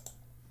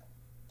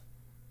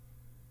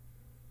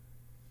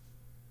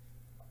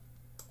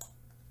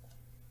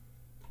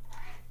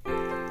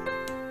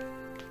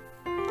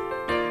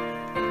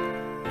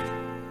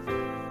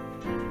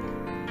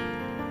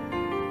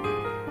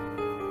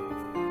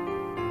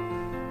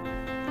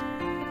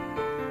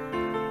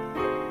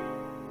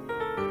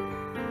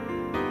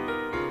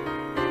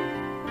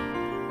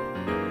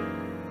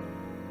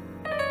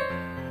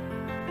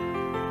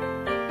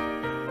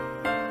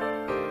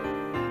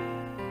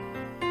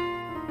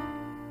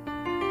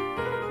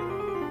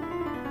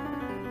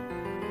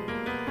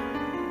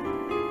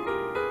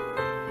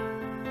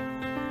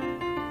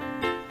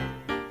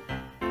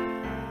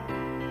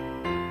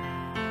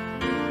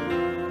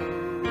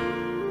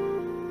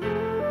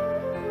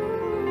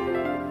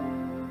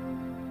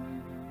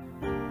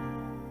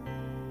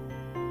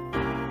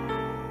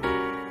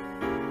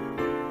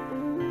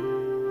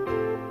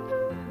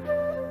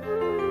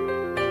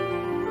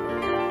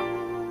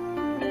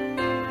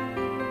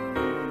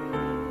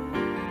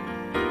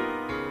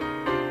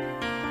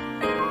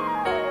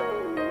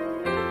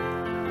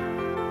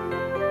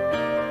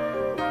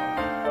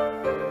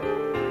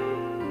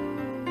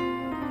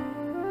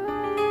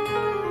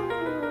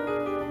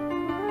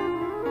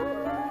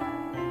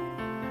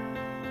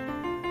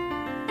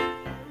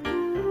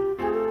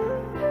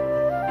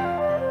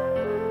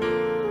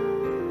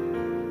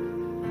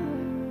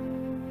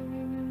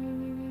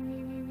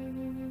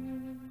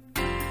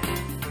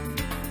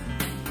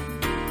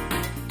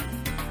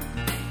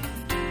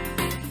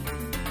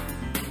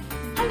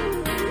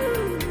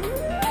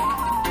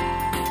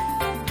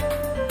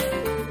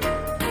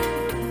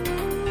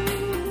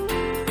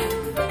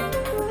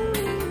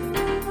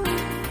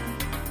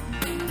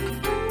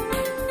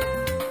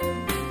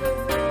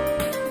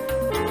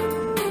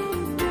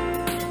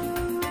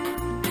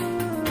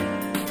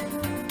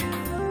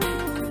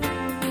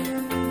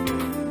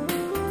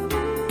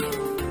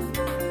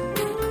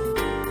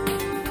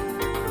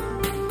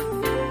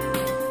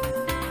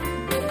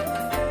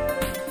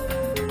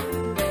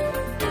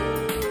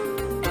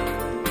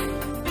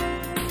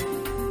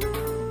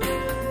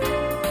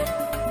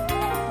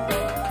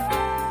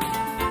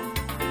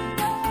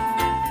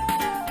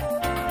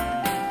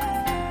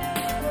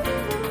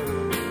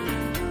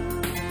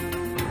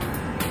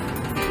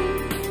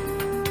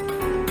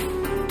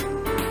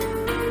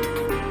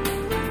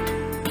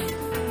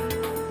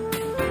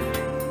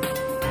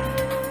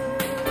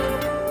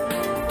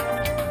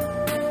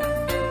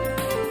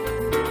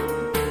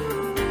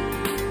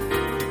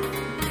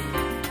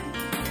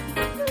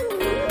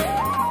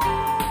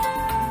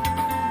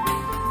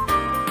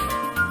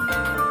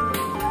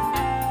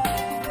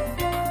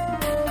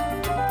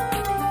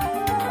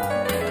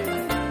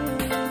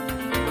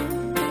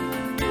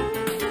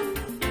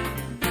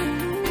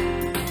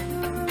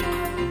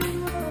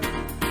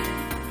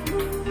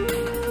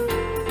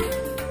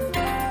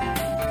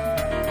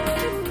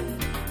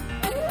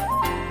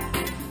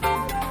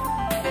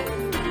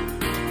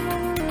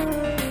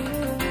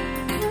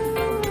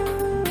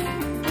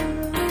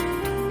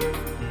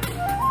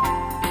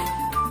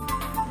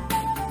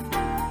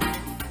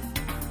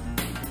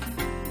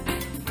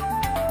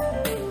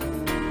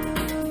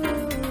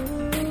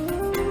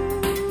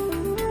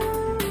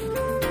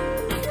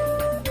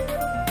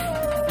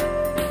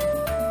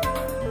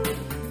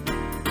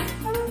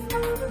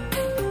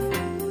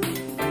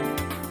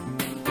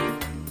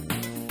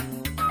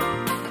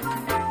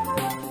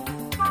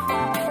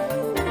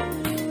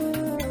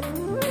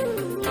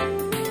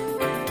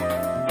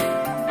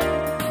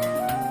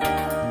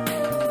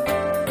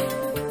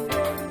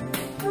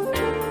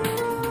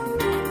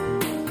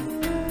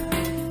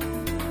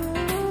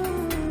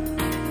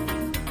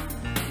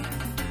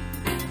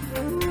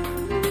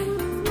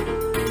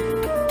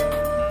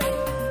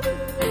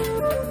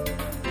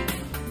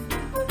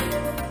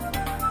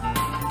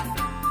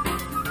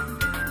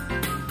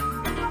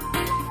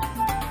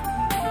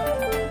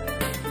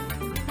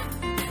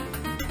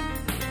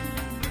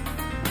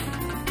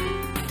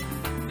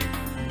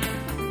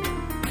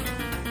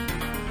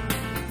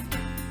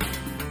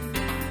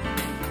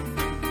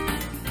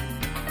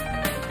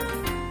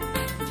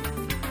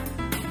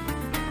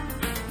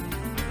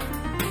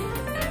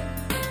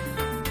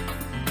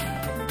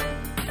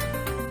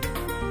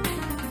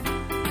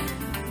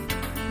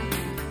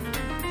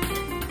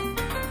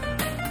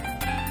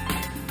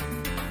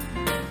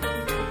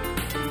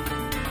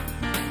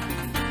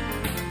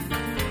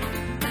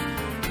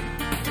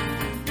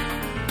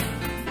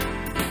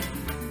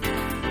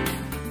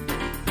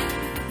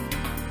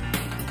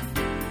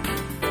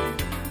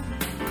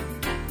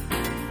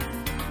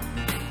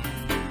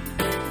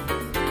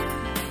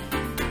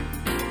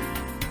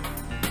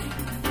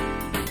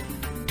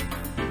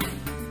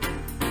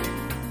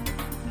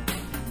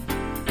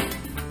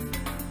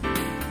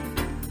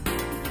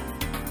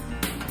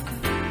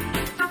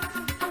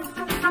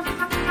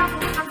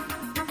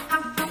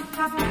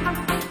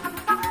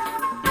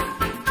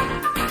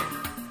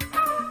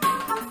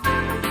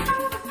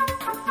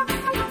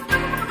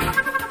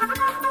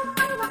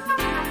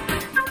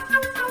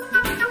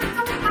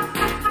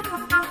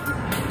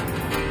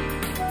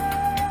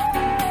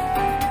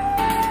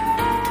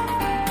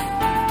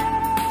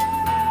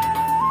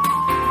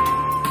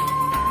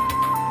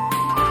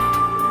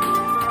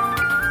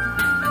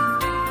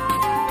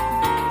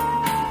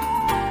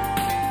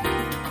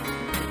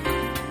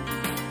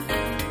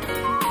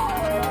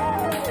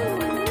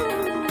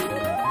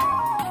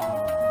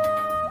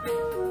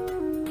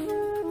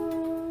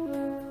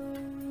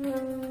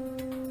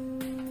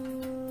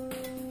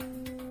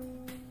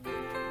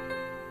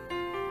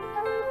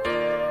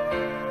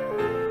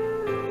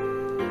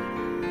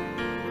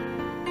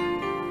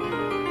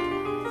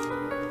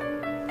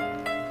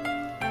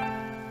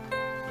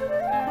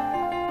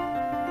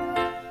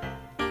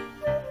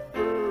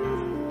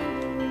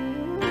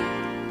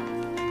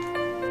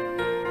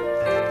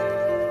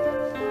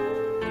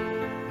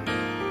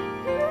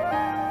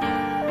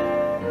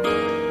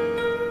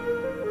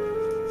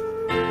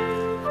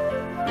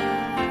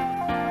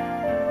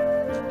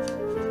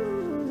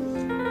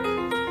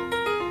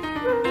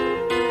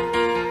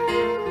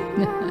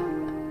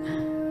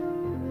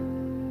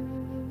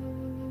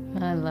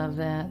 I love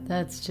that.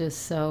 That's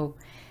just so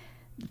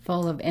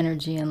full of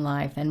energy and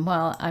life. And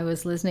while I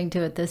was listening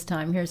to it this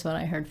time, here's what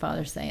I heard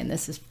Father say, and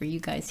this is for you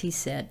guys. He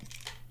said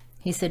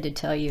to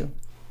tell you,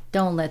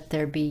 don't let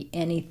there be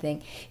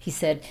anything. He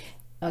said,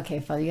 okay,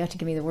 Father, you have to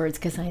give me the words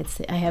because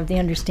I have the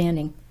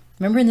understanding.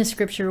 Remember in the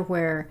scripture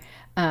where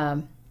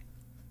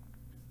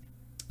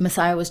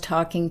Messiah was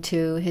talking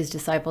to his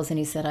disciples and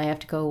he said, I have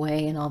to go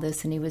away and all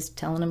this, and he was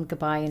telling them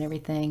goodbye and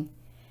everything.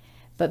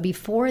 But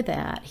before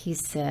that, he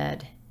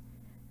said,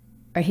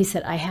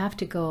 I have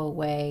to go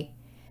away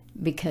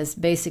because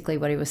basically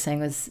what he was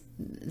saying was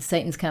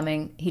Satan's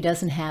coming. He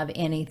doesn't have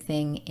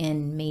anything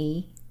in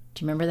me.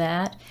 Do you remember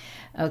that?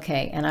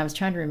 Okay, and I was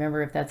trying to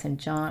remember if that's in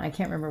John. I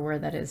can't remember where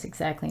that is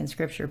exactly in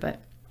Scripture,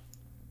 but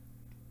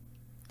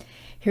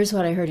here's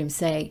what I heard him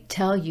say.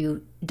 Tell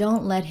you,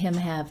 don't let him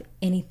have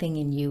anything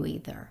in you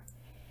either.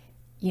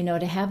 You know,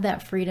 to have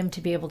that freedom to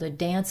be able to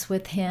dance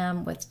with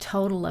him with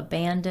total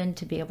abandon,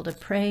 to be able to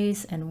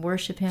praise and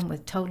worship him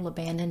with total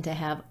abandon, to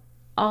have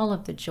all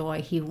of the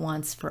joy he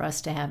wants for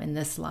us to have in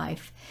this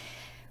life.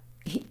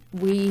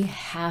 We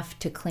have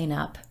to clean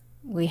up.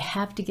 We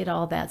have to get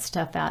all that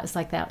stuff out. It's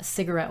like that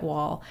cigarette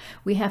wall.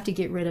 We have to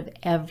get rid of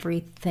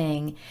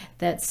everything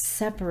that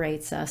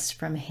separates us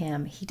from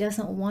him. He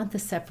doesn't want the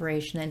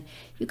separation. And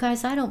you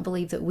guys, I don't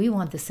believe that we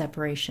want the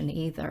separation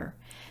either.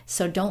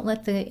 So don't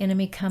let the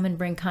enemy come and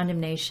bring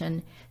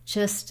condemnation.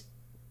 Just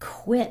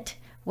quit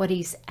what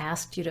he's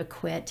asked you to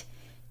quit.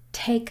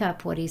 Take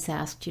up what he's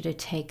asked you to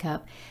take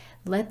up.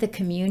 Let the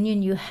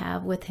communion you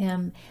have with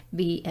him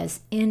be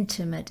as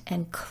intimate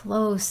and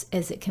close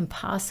as it can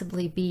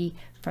possibly be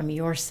from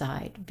your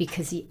side,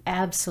 because he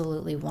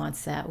absolutely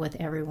wants that with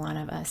every one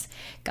of us.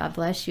 God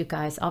bless you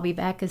guys. I'll be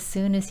back as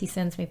soon as he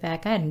sends me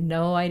back. I had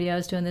no idea I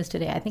was doing this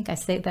today. I think I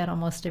say that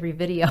almost every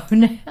video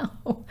now.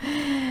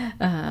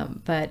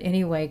 But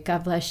anyway,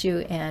 God bless you,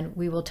 and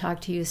we will talk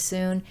to you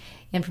soon.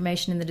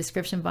 Information in the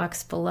description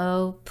box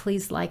below.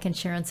 Please like and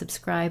share and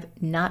subscribe,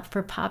 not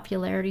for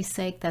popularity's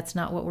sake. That's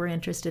not what we're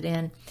interested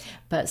in,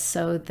 but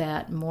so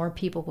that more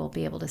people will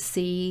be able to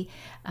see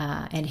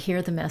and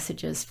hear the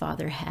messages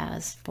Father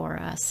has for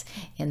us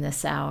in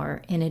this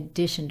hour, in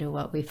addition to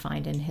what we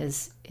find in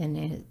his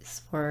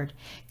word.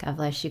 God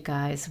bless you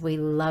guys. We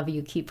love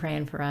you. Keep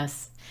praying for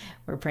us.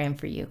 We're praying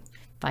for you.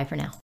 Bye for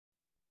now.